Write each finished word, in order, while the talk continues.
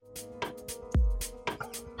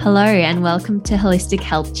Hello, and welcome to Holistic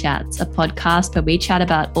Health Chats, a podcast where we chat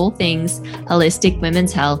about all things holistic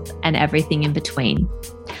women's health and everything in between.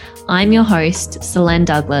 I'm your host, Selene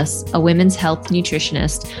Douglas, a women's health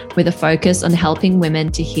nutritionist with a focus on helping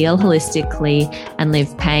women to heal holistically and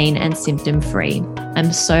live pain and symptom free.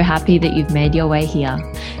 I'm so happy that you've made your way here.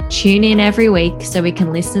 Tune in every week so we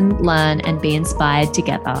can listen, learn, and be inspired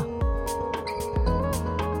together.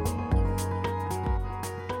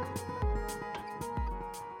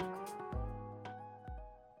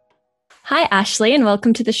 Hi, Ashley, and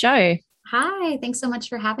welcome to the show. Hi, thanks so much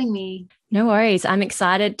for having me. No worries. I'm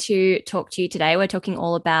excited to talk to you today. We're talking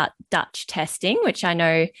all about Dutch testing, which I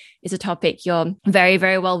know is a topic you're very,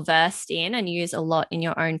 very well versed in and use a lot in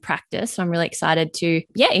your own practice. So I'm really excited to,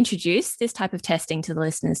 introduce this type of testing to the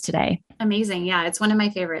listeners today. Amazing. Yeah, it's one of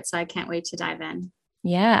my favorites, so I can't wait to dive in.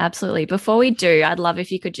 Yeah, absolutely. Before we do, I'd love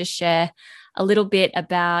if you could just share a little bit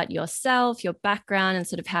about yourself, your background, and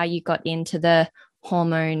sort of how you got into the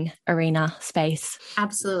hormone arena space.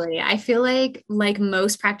 Absolutely. I feel like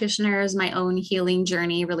most practitioners, my own healing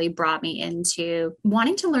journey really brought me into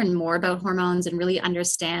wanting to learn more about hormones and really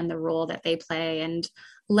understand the role that they play. And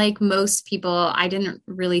like most people, I didn't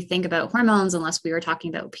really think about hormones unless we were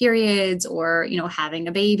talking about periods or, having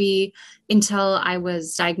a baby until I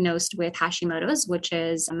was diagnosed with Hashimoto's, which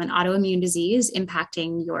is an autoimmune disease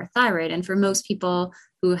impacting your thyroid. And for most people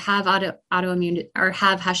who have autoimmune or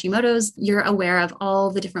have Hashimoto's, you're aware of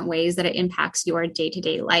all the different ways that it impacts your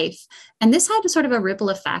day-to-day life. And this had sort of a ripple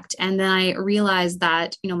effect. And then I realized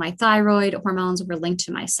that, my thyroid hormones were linked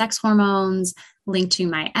to my sex hormones, linked to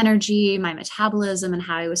my energy, my metabolism, and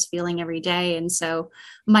how I was feeling every day. And so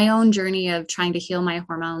my own journey of trying to heal my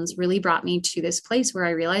hormones really brought me to this place where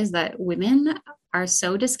I realized that women are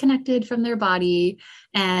so disconnected from their body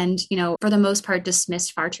and, for the most part,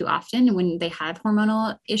 dismissed far too often when they have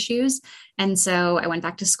hormonal issues. And so I went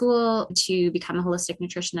back to school to become a holistic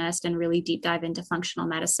nutritionist and really deep dive into functional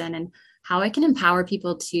medicine and how I can empower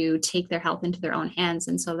people to take their health into their own hands.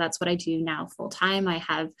 And so that's what I do now full time. I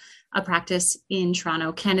have a practice in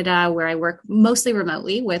Toronto, Canada, where I work mostly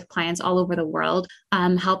remotely with clients all over the world,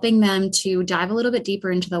 helping them to dive a little bit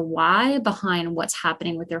deeper into the why behind what's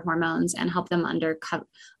happening with their hormones and help them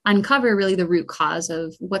uncover really the root cause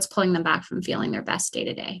of what's pulling them back from feeling their best day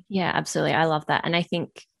to day. Yeah, absolutely. I love that. And I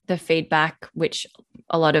think the feedback which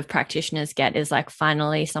a lot of practitioners get is like,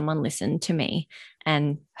 finally, someone listened to me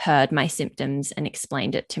and heard my symptoms and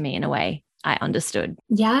explained it to me in a way I understood.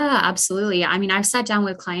 Yeah, absolutely. I mean, I've sat down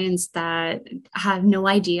with clients that have no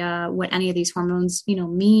idea what any of these hormones,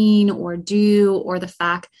 mean or do, or the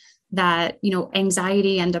fact that,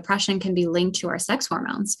 anxiety and depression can be linked to our sex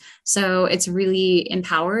hormones. So it's really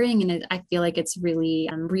empowering. And I feel like it's really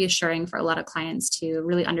reassuring for a lot of clients to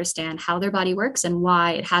really understand how their body works and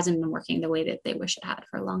why it hasn't been working the way that they wish it had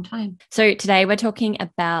for a long time. So today we're talking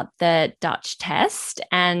about the Dutch test.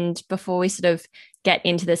 And before we sort of get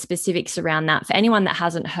into the specifics around that, for anyone that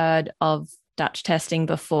hasn't heard of Dutch testing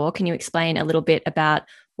before, can you explain a little bit about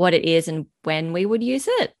what it is and when we would use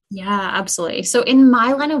it? Yeah, absolutely. So in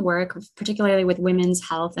my line of work, particularly with women's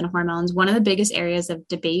health and hormones, one of the biggest areas of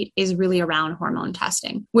debate is really around hormone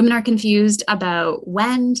testing. Women are confused about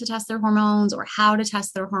when to test their hormones or how to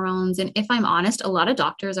test their hormones. And if I'm honest, a lot of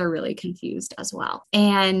doctors are really confused as well.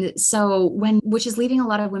 And so which is leaving a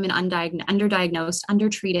lot of women underdiagnosed,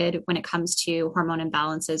 undertreated when it comes to hormone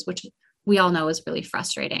imbalances, which we all know is really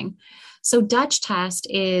frustrating. So Dutch test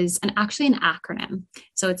is actually an acronym.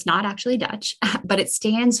 So it's not actually Dutch, but it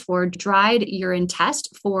stands for Dried Urine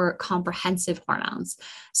Test for Comprehensive Hormones.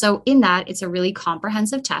 So in that, it's a really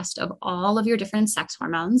comprehensive test of all of your different sex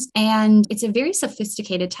hormones. And it's a very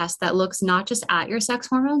sophisticated test that looks not just at your sex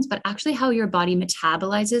hormones, but actually how your body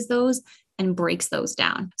metabolizes those and breaks those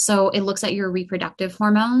down. So it looks at your reproductive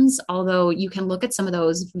hormones, although you can look at some of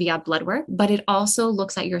those via blood work, but it also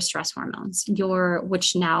looks at your stress hormones,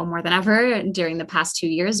 which now more than ever during the past 2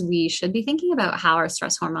 years, we should be thinking about how our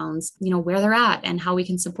stress hormones, where they're at and how we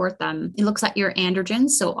can support them. It looks at your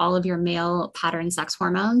androgens, so all of your male pattern sex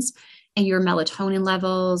hormones, and your melatonin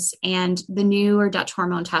levels. And the newer Dutch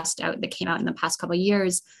hormone test that came out in the past couple of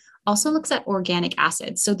years also looks at organic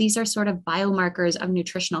acids. So these are sort of biomarkers of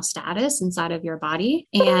nutritional status inside of your body.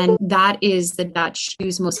 And that is the Dutch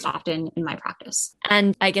used most often in my practice.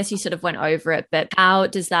 And I guess you sort of went over it, but how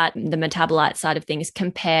does the metabolite side of things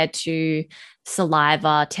compare to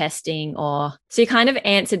saliva testing, or so you kind of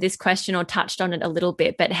answered this question or touched on it a little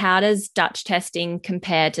bit, but how does Dutch testing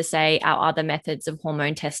compare to, say, our other methods of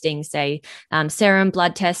hormone testing, say serum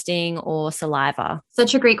blood testing or saliva?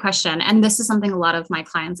 Such a great question. And this is something a lot of my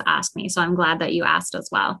clients ask me. So I'm glad that you asked as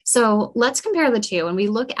well. So let's compare the two. When we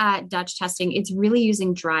look at Dutch testing, it's really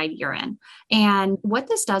using dried urine. And what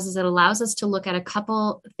this does is it allows us to look at a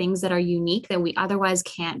couple things that are unique that we otherwise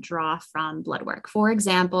can't draw from blood work. For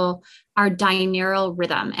example, our diurnal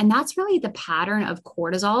rhythm. And that's really the pattern of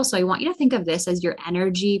cortisol. So I want you to think of this as your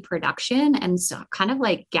energy production and so kind of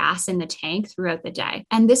like gas in the tank throughout the day.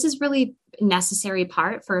 And this is really necessary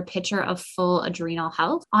part for a picture of full adrenal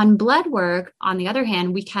health. On blood work, on the other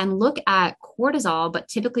hand, we can look at cortisol, but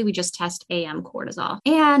typically we just test AM cortisol.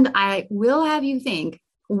 And I will have you think,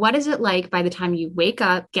 what is it like by the time you wake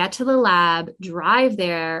up, get to the lab, drive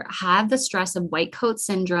there, have the stress of white coat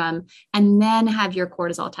syndrome, and then have your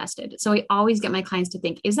cortisol tested? So I always get my clients to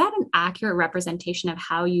think, is that an accurate representation of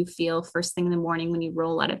how you feel first thing in the morning when you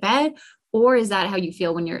roll out of bed? Or is that how you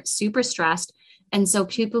feel when you're super stressed? And so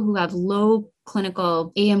people who have low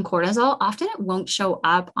clinical AM cortisol, often it won't show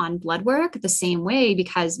up on blood work the same way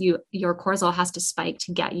because your cortisol has to spike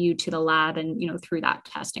to get you to the lab and, through that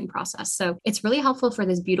testing process. So it's really helpful for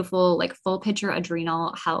this beautiful, like full picture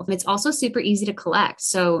adrenal health. It's also super easy to collect.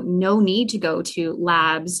 So no need to go to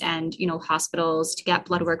labs and, hospitals to get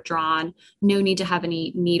blood work drawn. No need to have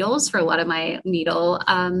any needles for a lot of my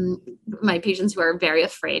my patients who are very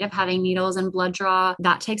afraid of having needles and blood draw.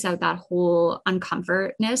 That takes out that whole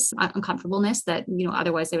uncomfortableness that,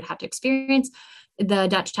 otherwise they would have to experience. The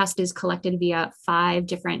Dutch test is collected via 5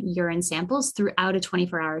 different urine samples throughout a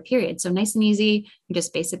 24-hour period. So nice and easy. You're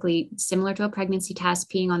just basically similar to a pregnancy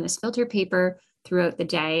test, peeing on this filter paper throughout the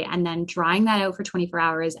day and then drying that out for 24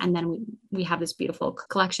 hours. And then we have this beautiful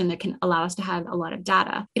collection that can allow us to have a lot of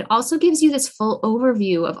data. It also gives you this full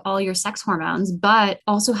overview of all your sex hormones, but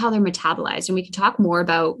also how they're metabolized. And we can talk more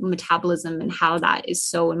about metabolism and how that is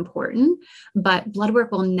so important, but blood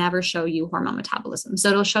work will never show you hormone metabolism. So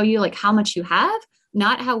it'll show you like how much you have,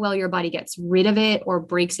 not how well your body gets rid of it or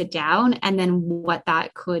breaks it down, and then what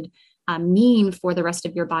that could mean for the rest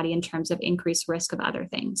of your body in terms of increased risk of other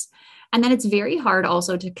things. And then it's very hard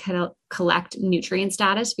also to collect nutrient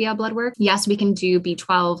status via blood work. Yes, we can do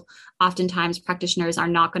B12. Oftentimes practitioners are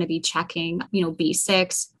not going to be checking,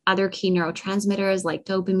 B6, other key neurotransmitters like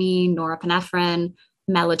dopamine, norepinephrine,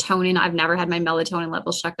 melatonin. I've never had my melatonin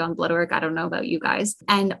levels checked on blood work. I don't know about you guys.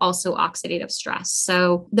 And also oxidative stress.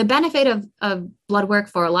 So the benefit of blood work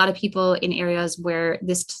for a lot of people in areas where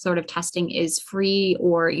this sort of testing is free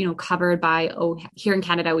or, covered by, here in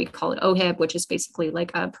Canada, we call it OHIP, which is basically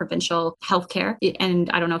like a provincial healthcare. And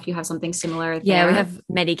I don't know if you have something similar. Yeah, there. we have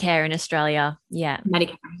Medicare in Australia. Yeah.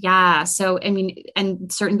 Medicare. Yeah. So,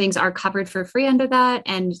 and certain things are covered for free under that.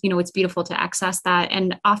 And, it's beautiful to access that.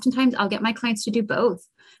 And oftentimes I'll get my clients to do both.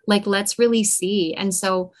 Like, let's really see. And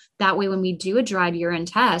so that way, when we do a dried urine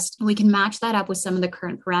test, we can match that up with some of the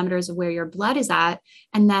current parameters of where your blood is at.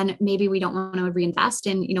 And then maybe we don't want to reinvest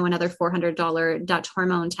in, another $400 Dutch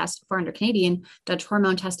hormone test, 400 Canadian Dutch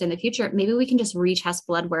hormone test in the future. Maybe we can just retest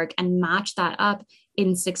blood work and match that up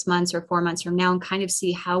in 6 months or 4 months from now and kind of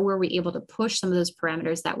see how were we able to push some of those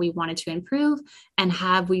parameters that we wanted to improve, and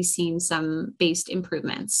have we seen some based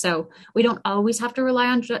improvements. So we don't always have to rely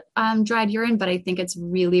on dried urine, but I think it's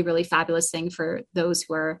really, really fabulous thing for those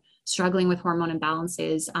who are struggling with hormone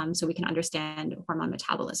imbalances, so we can understand hormone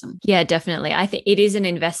metabolism. Yeah, definitely. I think it is an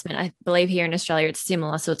investment. I believe here in Australia it's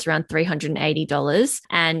similar, so it's around $380,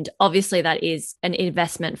 and obviously that is an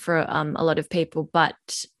investment for a lot of people,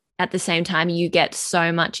 but at the same time, you get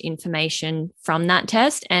so much information from that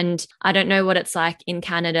test. And I don't know what it's like in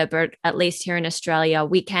Canada, but at least here in Australia,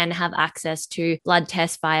 we can have access to blood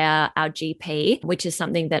tests via our GP, which is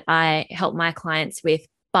something that I help my clients with.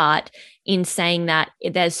 But in saying that,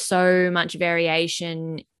 there's so much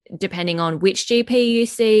variation depending on which GP you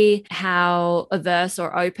see, how averse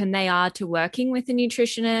or open they are to working with a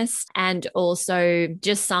nutritionist. And also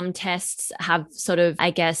just some tests have sort of,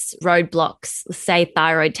 I guess, roadblocks. Say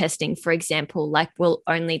thyroid testing, for example, like we'll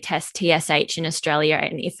only test TSH in Australia.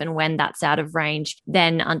 And if and when that's out of range,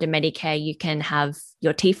 then under Medicare, you can have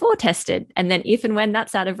your T4 tested. And then if and when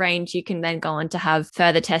that's out of range, you can then go on to have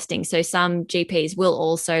further testing. So some GPs will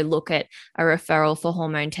also look at a referral for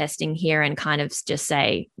hormone testing here and kind of just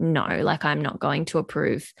say, no, like I'm not going to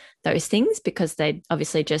approve those things because they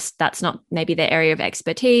obviously just, that's not maybe their area of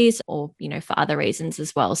expertise or, for other reasons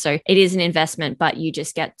as well. So it is an investment, but you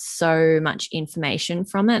just get so much information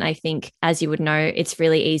from it. I think, as you would know, it's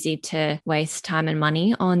really easy to waste time and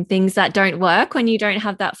money on things that don't work when you don't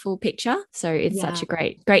have that full picture. So it's such a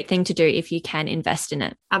great thing to do if you can invest in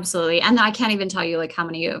it. Absolutely. And I can't even tell you like how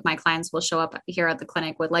many of my clients will show up here at the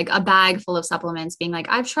clinic with like a bag full of supplements being like,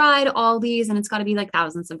 I've tried all these and it's got to be like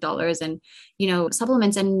thousands of dollars and,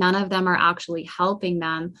 supplements, and none of them are actually helping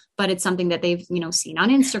them, but it's something that they've, seen on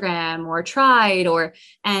Instagram or tried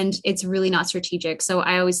and it's really not strategic. So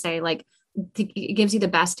I always say like, it gives you the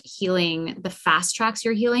best healing, the fast tracks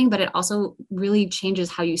your healing, but it also really changes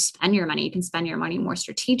how you spend your money. You can spend your money more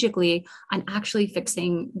strategically on actually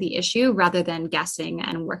fixing the issue rather than guessing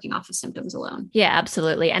and working off of symptoms alone. Yeah,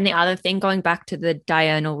 absolutely. And the other thing, going back to the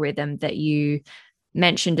diurnal rhythm that you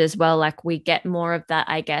mentioned as well, like we get more of that,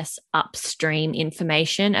 I guess, upstream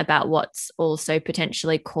information about what's also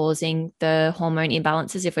potentially causing the hormone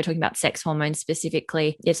imbalances. If we're talking about sex hormones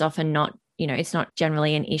specifically, it's often not, it's not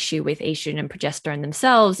generally an issue with estrogen and progesterone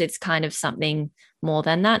themselves. It's kind of something more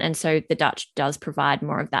than that. And so the Dutch does provide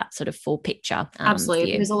more of that sort of full picture.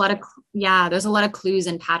 Absolutely. There's a lot of clues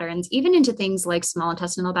and patterns, even into things like small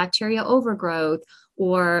intestinal bacteria overgrowth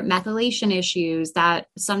or methylation issues that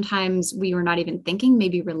sometimes we were not even thinking may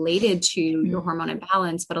be related to your hormone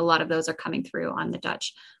imbalance, but a lot of those are coming through on the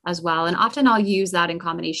Dutch as well. And often I'll use that in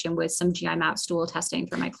combination with some GI map stool testing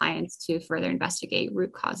for my clients to further investigate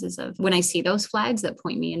root causes of when I see those flags that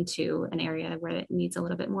point me into an area where it needs a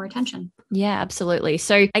little bit more attention. Yeah, absolutely.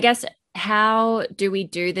 So I guess, how do we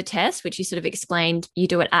do the test, which you sort of explained you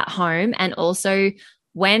do it at home, and also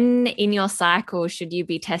when in your cycle should you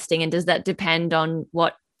be testing, and does that depend on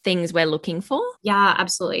what things we're looking for? Yeah,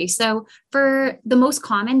 absolutely. So for the most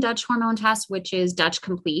common Dutch hormone test, which is Dutch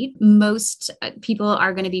Complete, most people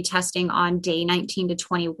are going to be testing on day 19 to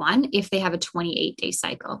 21 if they have a 28-day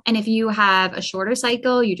cycle. And if you have a shorter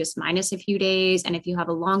cycle, you just minus a few days. And if you have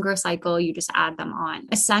a longer cycle, you just add them on.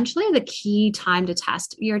 Essentially, the key time to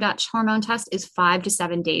test your Dutch hormone test is 5 to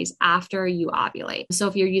 7 days after you ovulate. So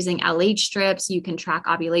if you're using LH strips, you can track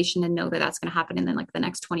ovulation and know that that's going to happen in then like the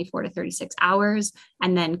next 24 to 36 hours.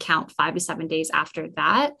 And then count 5 to 7 days after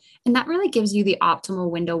that. And that really gives you the optimal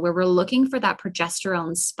window where we're looking for that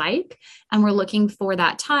progesterone spike. And we're looking for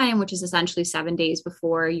that time, which is essentially 7 days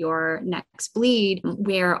before your next bleed,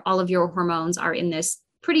 where all of your hormones are in this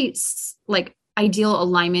pretty like ideal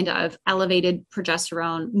alignment of elevated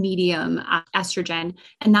progesterone, medium estrogen.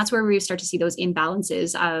 And that's where we start to see those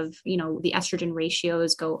imbalances of, the estrogen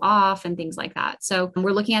ratios go off and things like that. So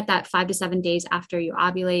we're looking at that 5 to 7 days after you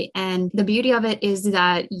ovulate. And the beauty of it is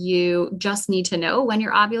that you just need to know when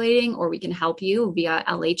you're ovulating, or we can help you via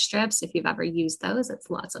LH strips. If you've ever used those, it's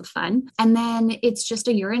lots of fun. And then it's just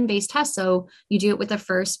a urine-based test. So you do it with the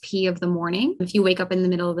first pee of the morning. If you wake up in the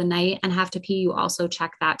middle of the night and have to pee, you also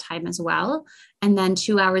check that time as well. And then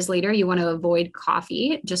 2 hours later, you want to avoid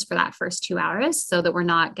coffee just for that first 2 hours so that we're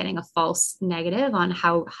not getting a false negative on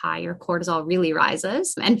how high your cortisol really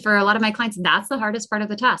rises. And for a lot of my clients, that's the hardest part of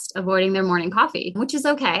the test, avoiding their morning coffee, which is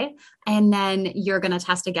okay. And then you're going to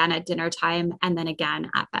test again at dinner time and then again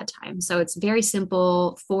at bedtime. So it's very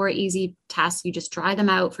simple, 4 easy tests. You just dry them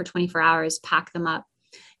out for 24 hours, pack them up,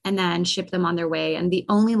 and then ship them on their way. And the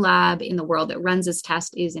only lab in the world that runs this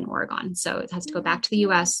test is in Oregon. So it has to go back to the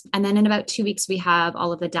US. And then in about 2 weeks, we have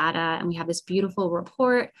all of the data and we have this beautiful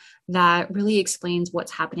report that really explains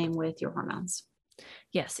what's happening with your hormones.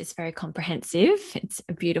 Yes, it's very comprehensive. It's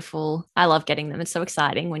a beautiful, I love getting them. It's so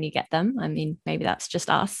exciting when you get them. I mean, maybe that's just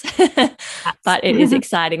us, but it is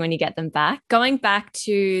exciting when you get them back. Going back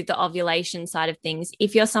to the ovulation side of things,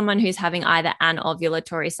 if you're someone who's having either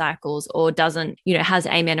anovulatory cycles or doesn't, has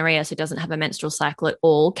amenorrhea, so doesn't have a menstrual cycle at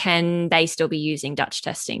all, can they still be using Dutch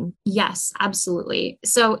testing? Yes, absolutely.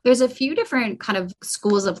 So there's a few different kind of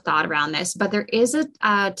schools of thought around this, but there is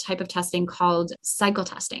a type of testing called cycle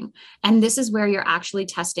testing. And this is where you're actually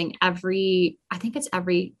testing every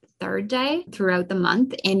third day throughout the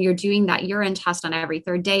month. And you're doing that urine test on every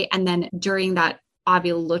third day. And then during that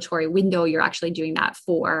ovulatory window, you're actually doing that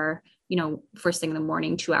for, first thing in the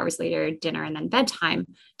morning, 2 hours later, dinner, and then bedtime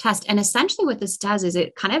test. And essentially what this does is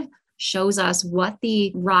it kind of shows us what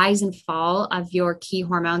the rise and fall of your key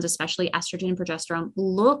hormones, especially estrogen and progesterone,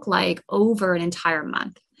 look like over an entire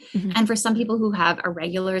month. Mm-hmm. And for some people who have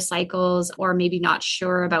irregular cycles or maybe not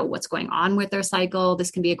sure about what's going on with their cycle, this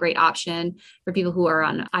can be a great option. For people who are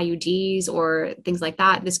on IUDs or things like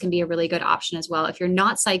that, this can be a really good option as well. If you're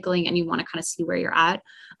not cycling and you want to kind of see where you're at,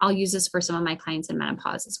 I'll use this for some of my clients in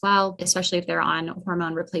menopause as well, especially if they're on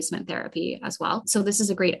hormone replacement therapy as well. So this is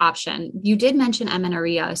a great option. You did mention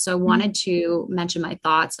amenorrhea, so I wanted to mention my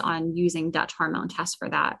thoughts on using Dutch hormone tests for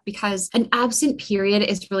that, because an absent period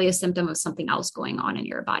is really a symptom of something else going on in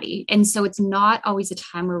your body. And so it's not always a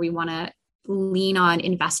time where we want to lean on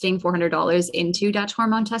investing $400 into Dutch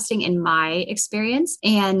hormone testing in my experience.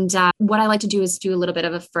 And what I like to do is do a little bit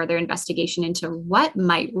of a further investigation into what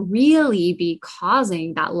might really be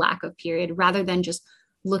causing that lack of period rather than just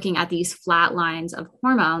looking at these flat lines of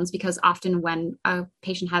hormones, because often when a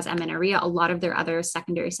patient has amenorrhea, a lot of their other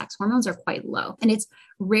secondary sex hormones are quite low. And it's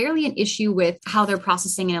rarely an issue with how they're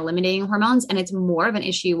processing and eliminating hormones. And it's more of an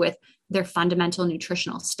issue with their fundamental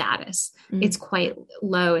nutritional status. It's quite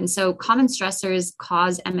low. And so common stressors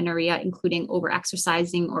cause amenorrhea, including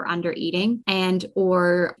overexercising or undereating, and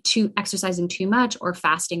or exercising too much or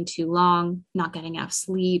fasting too long, not getting enough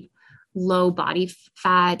sleep, low body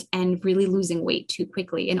fat, and really losing weight too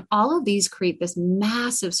quickly. And all of these create this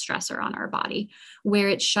massive stressor on our body where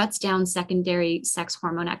it shuts down secondary sex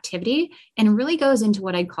hormone activity and really goes into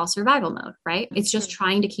what I'd call survival mode, right? It's just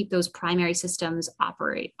trying to keep those primary systems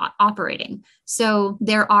operating. So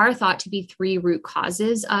there are thought to be 3 root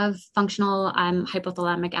causes of functional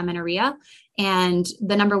hypothalamic amenorrhea. And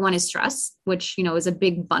the number one is stress, which, is a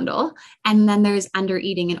big bundle. And then there's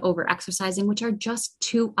undereating and overexercising, which are just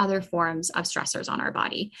 2 other forms of stressors on our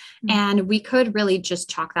body. And we could really just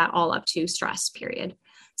chalk that all up to stress, period.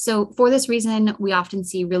 So for this reason, we often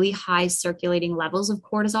see really high circulating levels of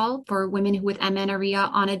cortisol for women with amenorrhea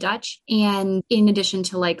on a Dutch. And in addition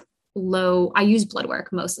to I use blood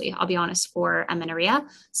work mostly, I'll be honest, for amenorrhea.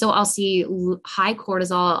 So I'll see high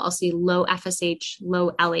cortisol, I'll see low FSH,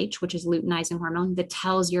 low LH, which is luteinizing hormone that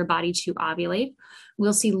tells your body to ovulate.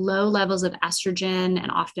 We'll see low levels of estrogen and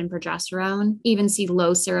often progesterone, even see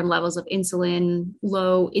low serum levels of insulin,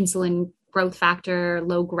 low insulin growth factor,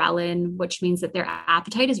 low ghrelin, which means that their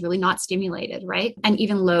appetite is really not stimulated, right? And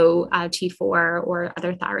even low T4 or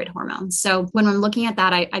other thyroid hormones. So when I'm looking at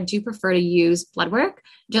that, I do prefer to use blood work,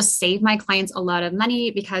 just save my clients a lot of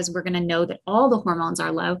money because we're going to know that all the hormones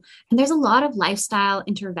are low. And there's a lot of lifestyle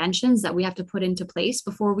interventions that we have to put into place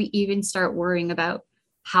before we even start worrying about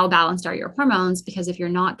how balanced are your hormones. Because if you're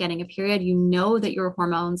not getting a period, you know that your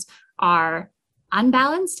hormones are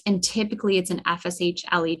unbalanced, and typically it's an FSH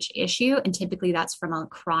LH issue, and typically that's from a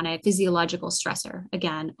chronic physiological stressor,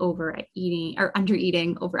 again, overeating or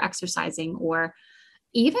undereating, overexercising, or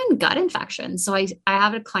even gut infection. So I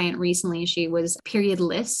have a client recently, she was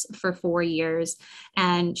periodless for 4 years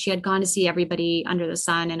and she had gone to see everybody under the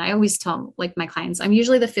sun. And I always tell my clients, I'm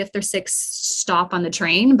usually the 5th or 6th stop on the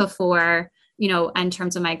train before, in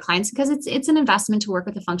terms of my clients, because it's an investment to work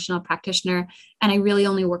with a functional practitioner. And I really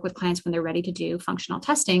only work with clients when they're ready to do functional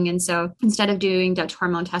testing. And so instead of doing Dutch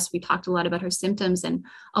hormone tests, we talked a lot about her symptoms, and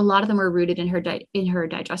a lot of them were rooted in her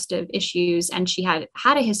digestive issues. And she had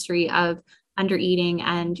a history of undereating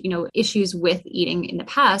and, issues with eating in the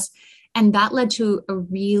past. And that led to a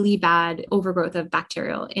really bad overgrowth of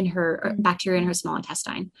bacteria in her small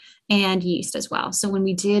intestine and yeast as well. So when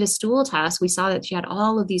we did a stool test, we saw that she had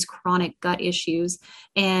all of these chronic gut issues.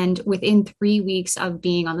 And within 3 weeks of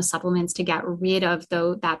being on the supplements to get rid of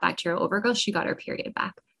that bacterial overgrowth, she got her period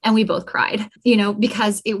back. And we both cried,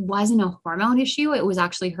 because it wasn't a hormone issue. It was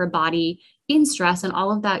actually her body in stress, and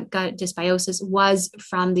all of that gut dysbiosis was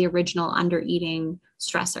from the original undereating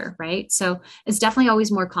stressor, right? So it's definitely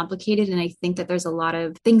always more complicated. And I think that there's a lot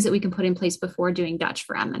of things that we can put in place before doing Dutch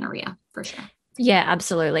for amenorrhea, for sure. Yeah,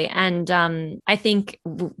 absolutely. And I think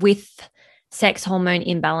with sex hormone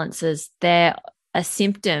imbalances, they're a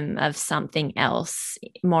symptom of something else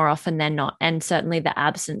more often than not. And certainly the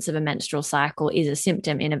absence of a menstrual cycle is a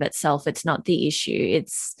symptom in of itself. It's not the issue.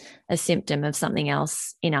 It's a symptom of something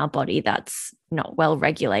else in our body that's not well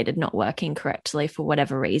regulated, not working correctly for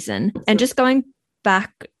whatever reason. And just going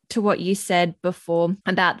back to what you said before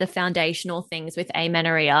about the foundational things with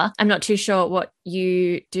amenorrhea, I'm not too sure what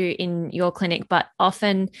you do in your clinic, but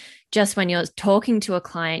often just when you're talking to a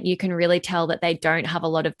client, you can really tell that they don't have a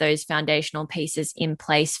lot of those foundational pieces in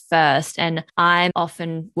place first. And I'm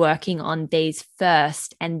often working on these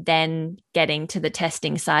first and then getting to the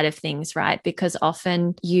testing side of things, right? Because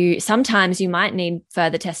often sometimes you might need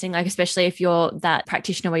further testing, especially if you're that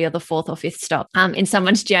practitioner where you're the 4th or 5th stop in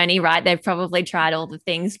someone's journey, right? They've probably tried all the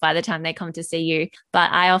things by the time they come to see you. But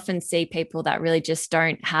I often see people that really just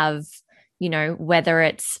don't have, whether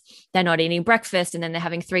it's they're not eating breakfast and then they're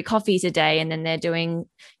having 3 coffees a day and then they're doing,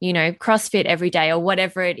 CrossFit every day or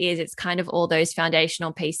whatever it is. It's kind of all those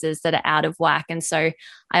foundational pieces that are out of whack. And so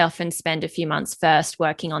I often spend a few months first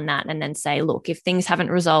working on that and then say, look, if things haven't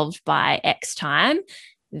resolved by X time,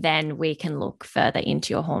 then we can look further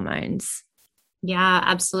into your hormones. Yeah,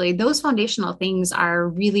 absolutely. Those foundational things are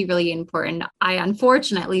really, really important. I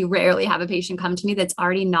unfortunately rarely have a patient come to me that's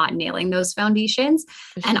already not nailing those foundations.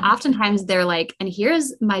 Sure. And oftentimes they're like, and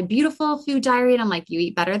here's my beautiful food diary. And I'm like, you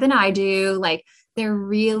eat better than I do. they're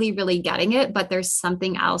really, really getting it, but there's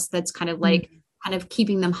something else that's kind of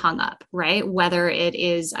keeping them hung up, right? Whether it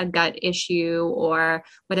is a gut issue or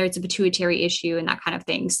whether it's a pituitary issue and that kind of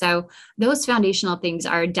thing. So those foundational things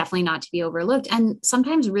are definitely not to be overlooked and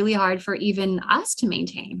sometimes really hard for even us to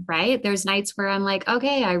maintain, right? There's nights where I'm like,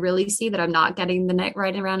 okay, I really see that I'm not getting the night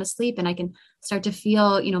right around to sleep and I can start to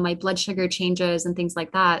feel, my blood sugar changes and things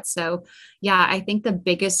like that. So yeah, I think the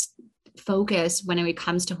biggest focus when it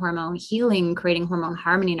comes to hormone healing, creating hormone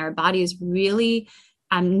harmony in our body is really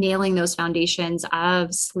nailing those foundations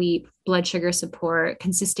of sleep, blood sugar support,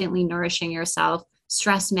 consistently nourishing yourself,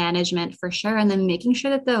 stress management for sure, and then making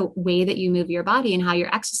sure that the way that you move your body and how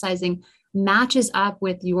you're exercising matches up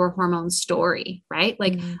with your hormone story, right?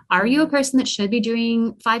 Like, are you a person that should be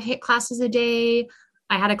doing 5 HIIT classes a day?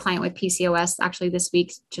 I had a client with PCOS actually this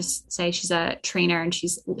week just say she's a trainer and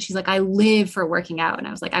she's like, I live for working out. And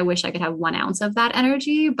I was like, I wish I could have 1 ounce of that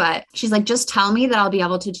energy, but she's like, just tell me that I'll be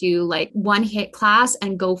able to do like 1 HIIT class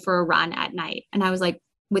and go for a run at night. And I was like,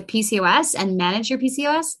 with PCOS and manage your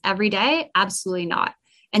PCOS every day? Absolutely not.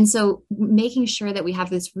 And so making sure that we have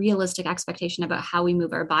this realistic expectation about how we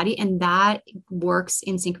move our body, and that works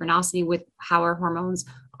in synchronicity with how our hormones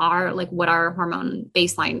are, like what our hormone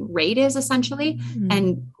baseline rate is essentially,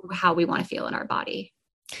 and how we want to feel in our body.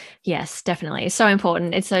 Yes, definitely. It's so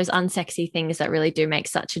important. It's those unsexy things that really do make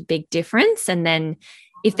such a big difference. And then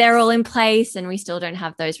if they're all in place and we still don't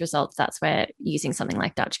have those results, that's where using something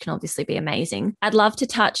like Dutch can obviously be amazing. I'd love to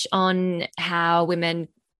touch on how women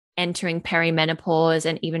entering perimenopause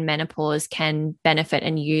and even menopause can benefit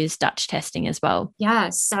and use Dutch testing as well. Yeah.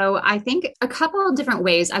 So I think a couple of different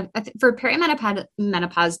ways. For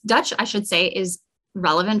perimenopause, Dutch, I should say, is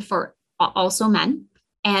relevant for also men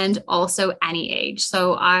and also any age.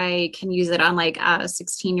 So I can use it on like a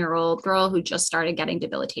 16-year-old girl who just started getting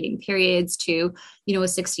debilitating periods to, a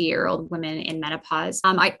 60-year-old woman in menopause.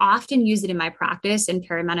 I often use it in my practice in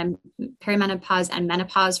perimenopause and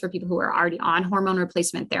menopause for people who are already on hormone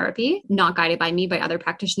replacement therapy, not guided by me, by other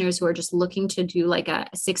practitioners who are just looking to do like a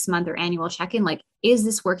 6-month or annual check-in. Like, is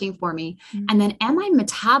this working for me? And then am I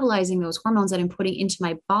metabolizing those hormones that I'm putting into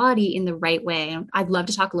my body in the right way? And I'd love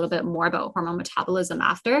to talk a little bit more about hormone metabolism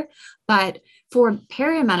after, but for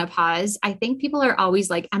perimenopause, I think people are always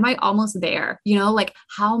like, am I almost there? Like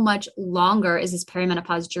how much longer is this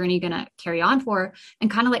perimenopause journey going to carry on for? And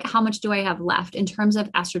kind of like, how much do I have left in terms of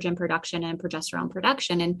estrogen production and progesterone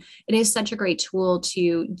production? And it is such a great tool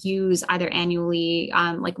to use either annually,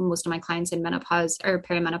 like most of my clients in menopause or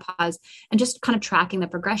perimenopause, and just kind of tracking the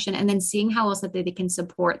progression and then seeing how else that they can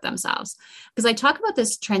support themselves. Because I talk about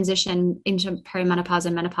this transition into perimenopause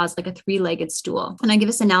and menopause like a 3-legged stool. And I give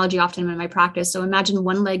this analogy often in my practice. So imagine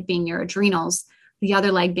one leg being your adrenals, the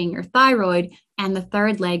other leg being your thyroid, and the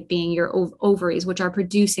third leg being your ovaries, which are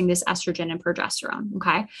producing this estrogen and progesterone.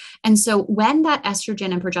 Okay. And so when that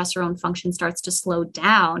estrogen and progesterone function starts to slow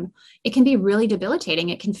down, it can be really debilitating.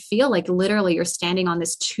 It can feel like literally you're standing on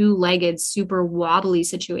this 2-legged, super wobbly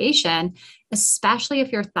situation, especially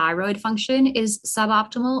if your thyroid function is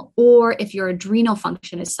suboptimal or if your adrenal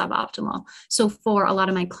function is suboptimal. So for a lot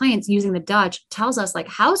of my clients, using the Dutch tells us like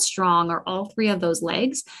how strong are all 3 of those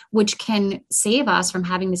legs, which can save us from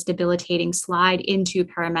having this debilitating slide into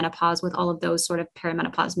perimenopause with all of those sort of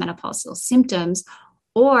perimenopause, menopausal symptoms.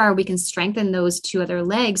 Or we can strengthen those 2 other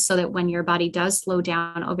legs so that when your body does slow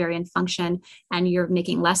down ovarian function and you're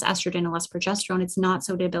making less estrogen and less progesterone, it's not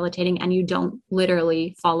so debilitating and you don't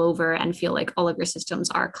literally fall over and feel like all of your systems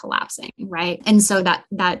are collapsing, right? And so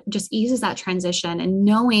that just eases that transition, and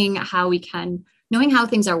knowing how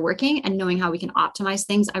things are working and knowing how we can optimize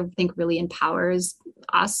things, I think really empowers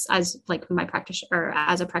us as like my practitioner or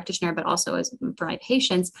as a practitioner, but also as for my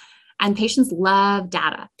patients. And patients love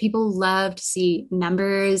data. People love to see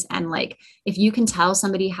numbers. And like, if you can tell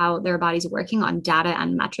somebody how their body's working on data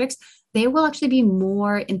and metrics, they will actually be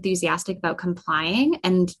more enthusiastic about complying.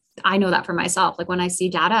 And I know that for myself. Like when I see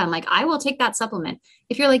data, I'm like, I will take that supplement.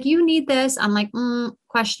 If you're like, you need this, I'm like,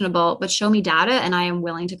 questionable, but show me data and I am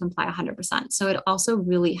willing to comply 100%. So it also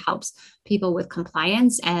really helps people with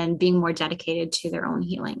compliance and being more dedicated to their own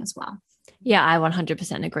healing as well. Yeah, I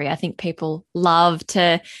 100% agree. I think people love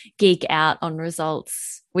to geek out on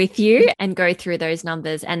results with you and go through those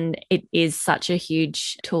numbers. And it is such a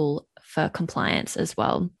huge tool for compliance as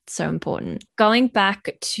well. So important. Going back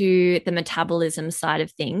to the metabolism side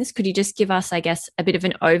of things, could you just give us, I guess, a bit of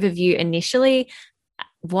an overview initially?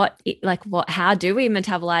 How do we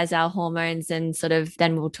metabolize our hormones? And sort of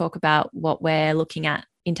then we'll talk about what we're looking at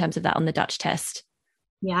in terms of that on the Dutch test.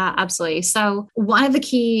 Yeah, absolutely. So, one of the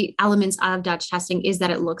key elements of Dutch testing is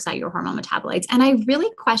that it looks at your hormone metabolites. And I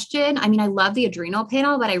really question, I mean, I love the adrenal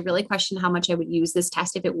panel, but I really question how much I would use this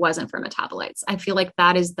test if it wasn't for metabolites. I feel like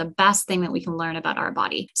that is the best thing that we can learn about our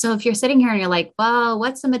body. So, if you're sitting here and you're like, well,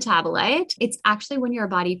 what's a metabolite? It's actually when your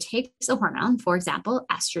body takes a hormone, for example,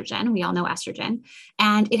 estrogen. We all know estrogen,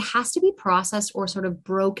 and it has to be processed or sort of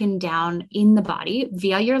broken down in the body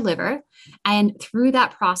via your liver. And through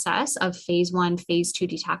that process of phase one, phase two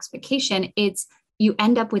detoxification, you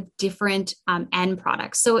end up with different end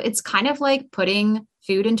products. So it's kind of like putting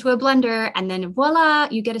food into a blender and then voila,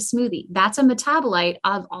 you get a smoothie. That's a metabolite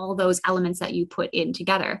of all those elements that you put in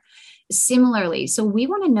together. Similarly, so we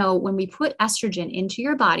want to know when we put estrogen into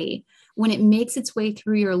your body, when it makes its way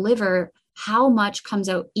through your liver, how much comes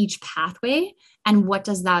out each pathway and what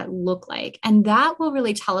does that look like? And that will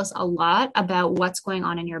really tell us a lot about what's going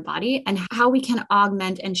on in your body and how we can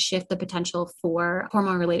augment and shift the potential for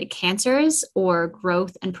hormone related cancers or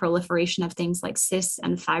growth and proliferation of things like cysts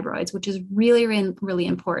and fibroids, which is really, really, really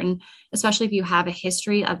important, especially if you have a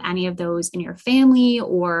history of any of those in your family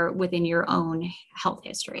or within your own health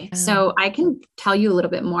history. So I can tell you a little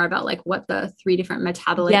bit more about like what the three different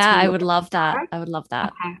metabolites. Yeah, I would love that. I would love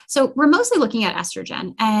that. Okay. So we're mostly looking at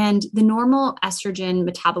estrogen, and the normal estrogen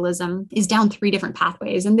metabolism is down three different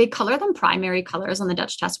pathways, and they color them primary colors on the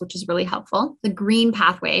Dutch test, which is really helpful. The green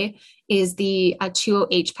pathway is the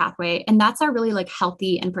 2OH pathway, and that's our really like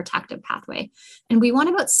healthy and protective pathway. And we want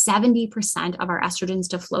about 70% of our estrogens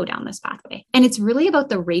to flow down this pathway. And it's really about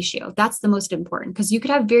the ratio. That's the most important, because you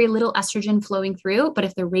could have very little estrogen flowing through, but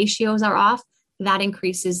if the ratios are off, that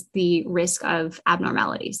increases the risk of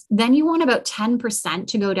abnormalities. Then you want about 10%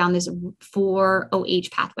 to go down this 4OH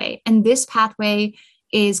pathway. And this pathway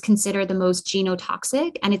is considered the most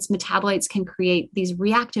genotoxic, and its metabolites can create these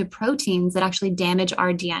reactive proteins that actually damage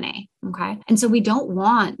our DNA. Okay. And so we don't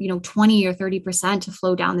want, 20 or 30% to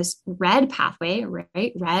flow down this red pathway,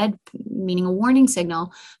 right? Red meaning a warning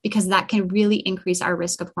signal, because that can really increase our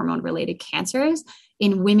risk of hormone related cancers.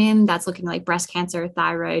 In women, that's looking like breast cancer,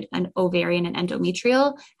 thyroid, and ovarian and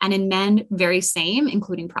endometrial. And in men, very same,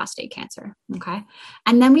 including prostate cancer. Okay.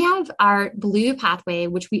 And then we have our blue pathway,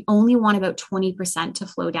 which we only want about 20% to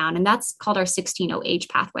flow down. And that's called our 16OH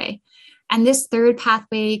pathway. And this third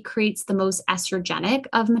pathway creates the most estrogenic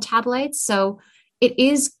of metabolites. So it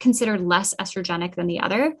is considered less estrogenic than the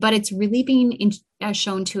other, but it's really being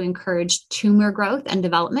shown to encourage tumor growth and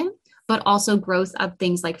development, but also growth of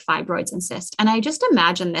things like fibroids and cysts. And I just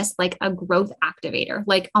imagine this like a growth activator,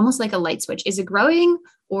 like almost like a light switch. Is it growing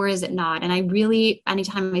or is it not? And I really,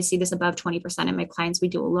 anytime I see this above 20% in my clients, we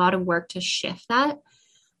do a lot of work to shift that.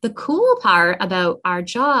 The cool part about our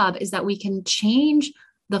job is that we can change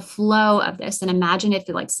the flow of this. And imagine if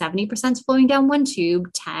like 70% is flowing down one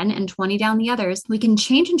tube, 10 and 20 down the others. We can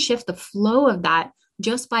change and shift the flow of that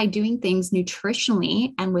just by doing things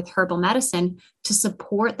nutritionally and with herbal medicine to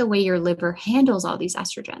support the way your liver handles all these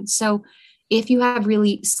estrogens. So if you have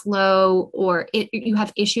really slow or you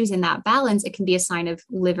have issues in that balance, it can be a sign of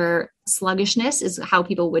liver sluggishness, is how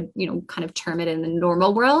people would, kind of term it in the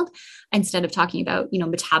normal world, instead of talking about,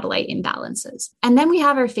 metabolite imbalances. And then we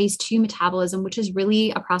have our phase two metabolism, which is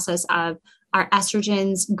really a process of our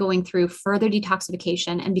estrogens going through further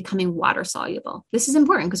detoxification and becoming water soluble. This is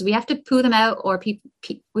important because we have to poo them out, or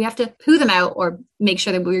we have to poo them out or make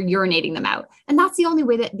sure that we're urinating them out. And that's the only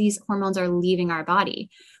way that these hormones are leaving our body.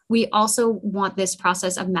 We also want this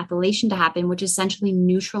process of methylation to happen, which essentially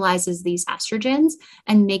neutralizes these estrogens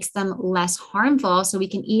and makes them less harmful so we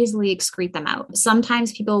can easily excrete them out.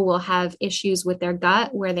 Sometimes people will have issues with their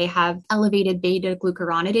gut where they have elevated beta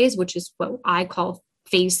glucuronidase, which is what I call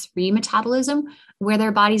phase 3 metabolism, where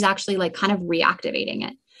their body's actually like kind of reactivating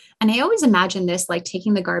it. And I always imagine this like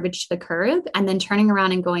taking the garbage to the curb and then turning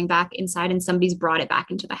around and going back inside and somebody's brought it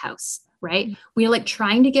back into the house, right? We're like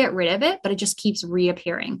trying to get rid of it, but it just keeps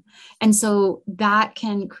reappearing. And so that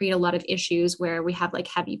can create a lot of issues where we have like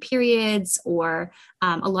heavy periods or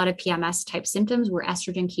a lot of PMS type symptoms where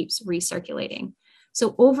estrogen keeps recirculating.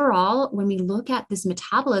 So overall, when we look at this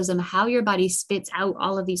metabolism, how your body spits out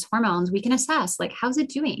all of these hormones, we can assess like, how's it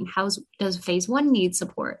doing? Does phase 1 need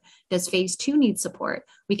support? Does phase 2 need support?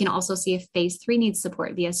 We can also see if phase 3 needs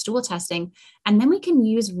support via stool testing. And then we can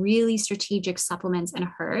use really strategic supplements and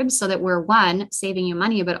herbs so that we're, one, saving you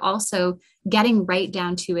money, but also getting right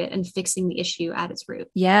down to it and fixing the issue at its root.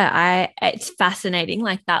 Yeah, it's fascinating.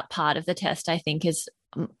 Like that part of the test, I think, is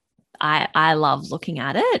I love looking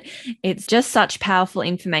at it. It's just such powerful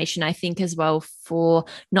information, I think, as well, for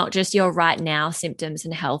not just your right now symptoms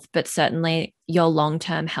and health, but certainly your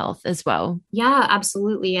long-term health as well. Yeah,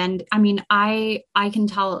 absolutely. And I mean, I can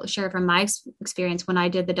share from my experience when I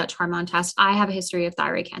did the Dutch hormone test. I have a history of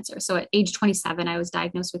thyroid cancer. So at age 27, I was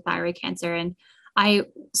diagnosed with thyroid cancer, and I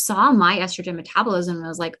saw my estrogen metabolism and I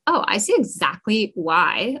was like, oh, I see exactly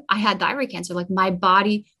why I had thyroid cancer. Like my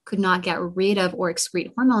body could not get rid of or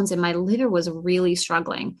excrete hormones, and my liver was really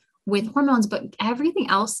struggling with hormones, but everything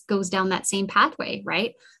else goes down that same pathway,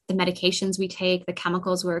 right? The medications we take, the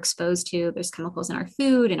chemicals we're exposed to, there's chemicals in our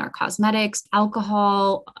food, in our cosmetics,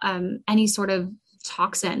 alcohol, any sort of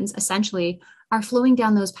toxins essentially are flowing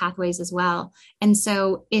down those pathways as well. And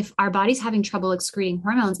so if our body's having trouble excreting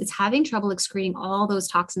hormones, it's having trouble excreting all those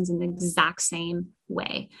toxins in the exact same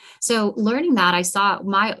way. So learning that, I saw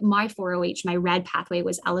my 4OH, my red pathway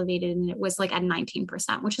was elevated, and it was like at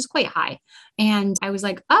 19%, which is quite high. And I was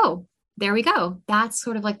like, oh, there we go. That's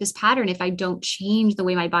sort of like this pattern. If I don't change the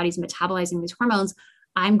way my body's metabolizing these hormones,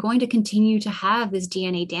 I'm going to continue to have this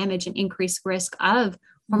DNA damage and increased risk of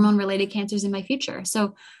hormone related cancers in my future.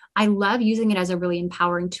 So I love using it as a really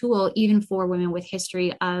empowering tool, even for women with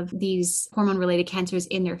history of these hormone related cancers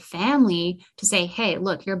in their family, to say, hey,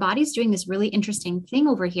 look, your body's doing this really interesting thing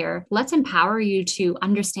over here. Let's empower you to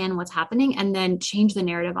understand what's happening and then change the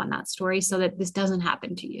narrative on that story so that this doesn't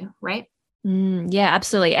happen to you, right? Yeah,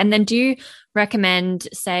 absolutely. And then do you recommend,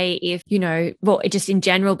 say, if, well, just in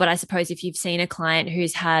general, but I suppose if you've seen a client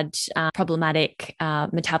who's had problematic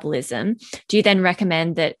metabolism, do you then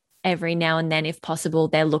recommend that every now and then, if possible,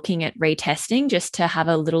 they're looking at retesting just to have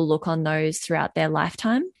a little look on those throughout their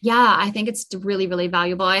lifetime? Yeah, I think it's really, really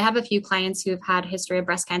valuable. I have a few clients who've had history of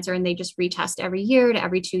breast cancer, and they just retest every year to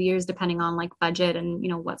every 2 years, depending on like budget and,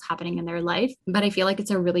 what's happening in their life. But I feel like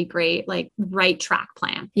it's a really great, like right track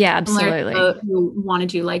plan. Yeah, absolutely. Who want to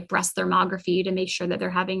do like breast thermography to make sure that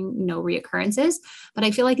they're having no reoccurrences. But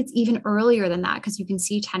I feel like it's even earlier than that, because you can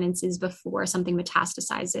see tendencies before something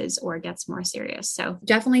metastasizes or gets more serious. So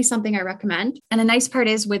definitely something I recommend. And a nice part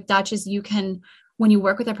is with Dutch is when you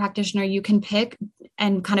work with a practitioner, you can pick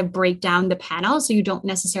and kind of break down the panel. So you don't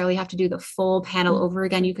necessarily have to do the full panel over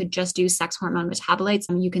again. You could just do sex hormone metabolites.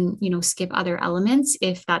 You can, skip other elements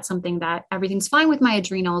if that's something that everything's fine with my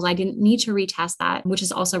adrenals. I didn't need to retest that, which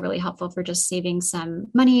is also really helpful for just saving some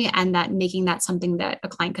money and that making that something that a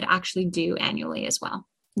client could actually do annually as well.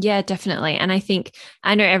 Yeah, definitely. And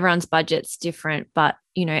I know everyone's budget's different, but,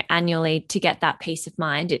 annually to get that peace of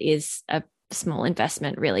mind, it is a small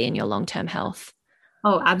investment really in your long-term health.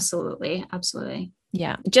 Oh, absolutely. Absolutely.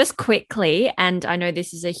 Yeah. Just quickly, and I know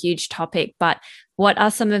this is a huge topic, but what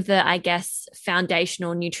are some of the, I guess,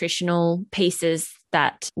 foundational nutritional pieces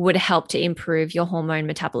that would help to improve your hormone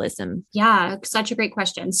metabolism? Yeah, such a great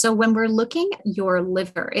question. So when we're looking at your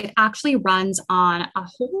liver, it actually runs on a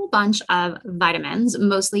whole bunch of vitamins,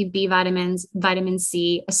 mostly B vitamins, vitamin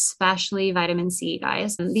C, especially vitamin C,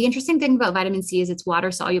 guys. And the interesting thing about vitamin C is it's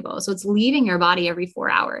water soluble. So it's leaving your body every 4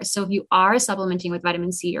 hours. So if you are supplementing with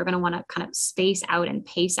vitamin C, you're going to want to kind of space out and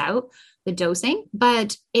pace out the dosing,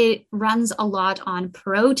 but it runs a lot on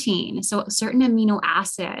protein. So certain amino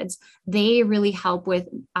acids, they really help with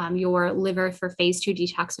your liver for phase 2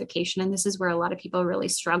 detoxification. And this is where a lot of people really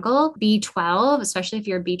struggle. B12, especially if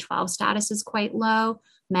your B12 status is quite low.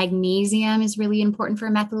 Magnesium is really important for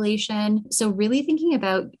methylation. So really thinking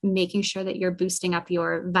about making sure that you're boosting up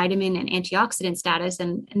your vitamin and antioxidant status.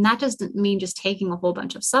 And that doesn't mean just taking a whole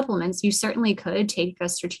bunch of supplements. You certainly could take a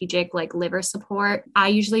strategic like liver support. I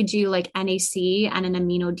usually do like NAC and an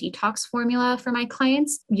amino detox formula for my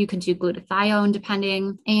clients. You could do glutathione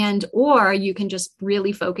depending, or you can just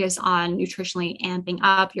really focus on nutritionally amping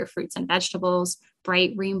up your fruits and vegetables.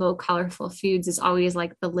 Bright rainbow colorful foods is always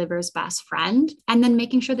like the liver's best friend. And then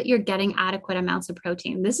making sure that you're getting adequate amounts of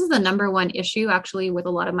protein. This is the number one issue actually with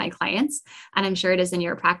a lot of my clients. And I'm sure it is in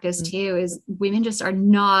your practice too, is women just are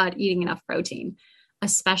not eating enough protein,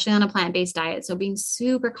 especially on a plant-based diet. So being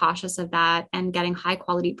super cautious of that and getting high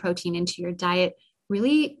quality protein into your diet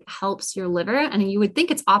really helps your liver. And you would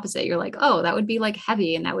think it's opposite. You're like, oh, that would be like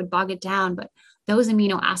heavy and that would bog it down. But those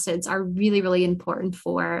amino acids are really, really important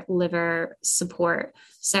for liver support.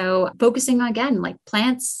 So focusing on, again, like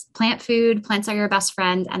plant food, plants are your best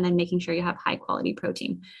friend, and then making sure you have high quality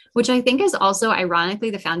protein, which I think is also ironically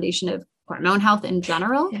the foundation of hormone health in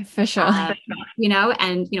general. Yeah, for sure.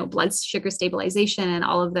 Blood sugar stabilization and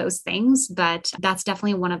all of those things. But that's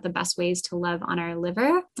definitely one of the best ways to love on our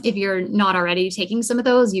liver. If you're not already taking some of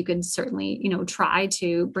those, you could certainly, try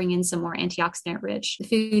to bring in some more antioxidant rich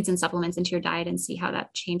foods and supplements into your diet and see how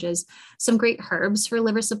that changes. Some great herbs for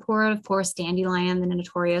liver support, of course, dandelion, the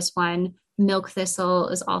notorious one. Milk thistle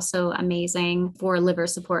is also amazing for liver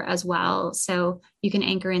support as well. So you can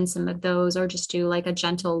anchor in some of those or just do like a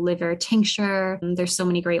gentle liver tincture. There's so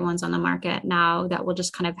many great ones on the market now that will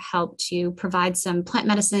just kind of help to provide some plant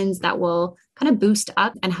medicines that will kind of boost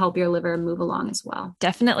up and help your liver move along as well.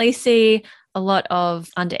 Definitely see a lot of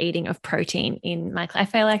under eating of protein in my class. I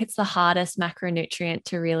feel like it's the hardest macronutrient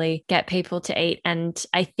to really get people to eat. And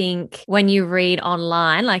I think when you read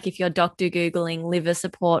online, like if you're doctor Googling liver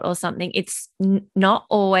support or something, it's not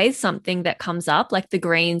always something that comes up. Like the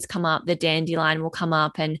greens come up, the dandelion will come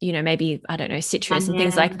up, and, you know, maybe, I don't know, citrus and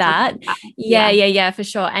things like that. Yeah, for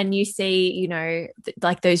sure. And you see, you know,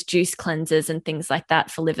 like those juice cleansers and things like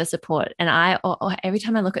that for liver support. And every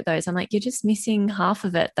time I look at those, I'm like, you're just missing half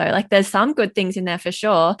of it though. Like there's some good things in there for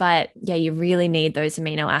sure, but yeah, you really need those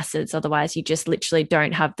amino acids. Otherwise you just literally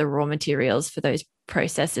don't have the raw materials for those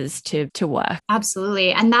processes to work.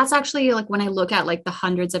 Absolutely. And that's actually like when I look at like the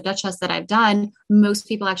hundreds of Dutch tests that I've done, most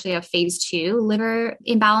people actually have phase 2 liver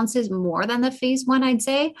imbalances more than the phase 1, I'd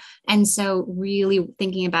say. And so really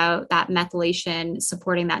thinking about that methylation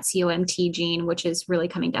supporting that COMT gene, which is really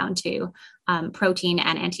coming down to protein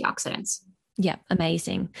and antioxidants. Yeah,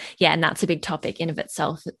 amazing. Yeah, and that's a big topic in of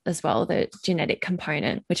itself as well, the genetic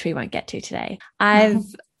component, which we won't get to today. I've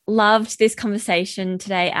loved this conversation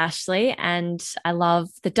today, Ashley, and I love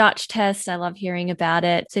the Dutch test. I love hearing about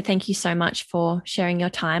it. So thank you so much for sharing your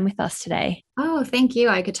time with us today. Oh, thank you.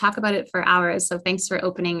 I could talk about it for hours. So thanks for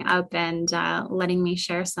opening up and letting me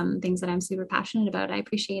share some things that I'm super passionate about. I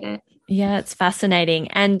appreciate it. Yeah, it's fascinating.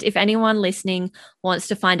 And if anyone listening wants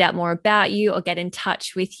to find out more about you or get in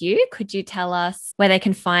touch with you, could you tell us where they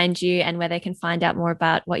can find you and where they can find out more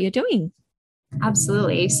about what you're doing?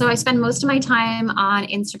 Absolutely. So I spend most of my time on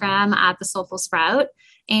Instagram at The Soulful Sprout.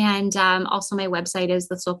 And also my website is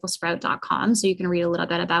thesoulfulsprout.com. So you can read a little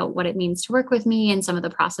bit about what it means to work with me and some of the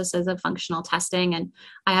processes of functional testing. And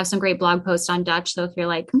I have some great blog posts on Dutch. So if you're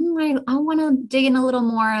like, I want to dig in a little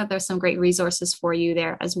more, there's some great resources for you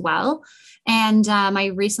there as well. And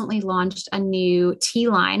I recently launched a new tea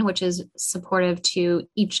line, which is supportive to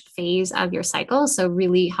each phase of your cycle. So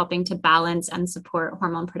really helping to balance and support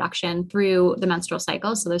hormone production through the menstrual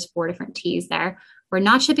cycle. So there's 4 different teas there. We're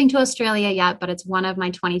not shipping to Australia yet, but it's one of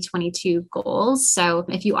my 2022 goals. So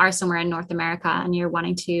if you are somewhere in North America and you're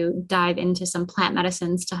wanting to dive into some plant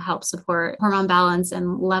medicines to help support hormone balance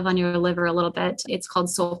and love on your liver a little bit, it's called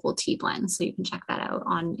Soulful Tea Blend. So you can check that out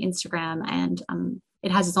on Instagram, and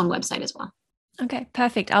it has its own website as well. Okay,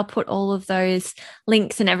 perfect. I'll put all of those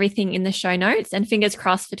links and everything in the show notes, and fingers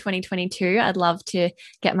crossed for 2022. I'd love to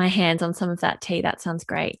get my hands on some of that tea. That sounds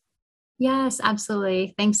great. Yes,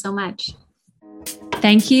 absolutely. Thanks so much.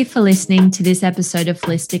 Thank you for listening to this episode of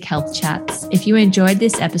Holistic Health Chats. If you enjoyed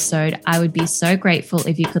this episode, I would be so grateful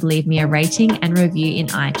if you could leave me a rating and review in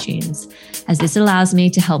iTunes, as this allows me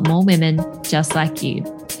to help more women just like you.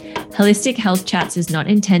 Holistic Health Chats is not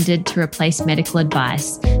intended to replace medical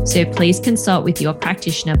advice, so please consult with your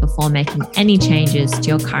practitioner before making any changes to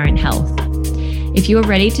your current health. If you are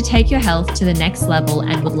ready to take your health to the next level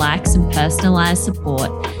and would like some personalized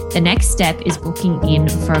support, the next step is booking in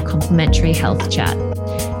for a complimentary health chat.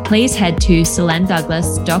 Please head to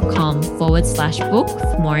selendouglas.com/book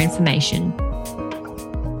for more information.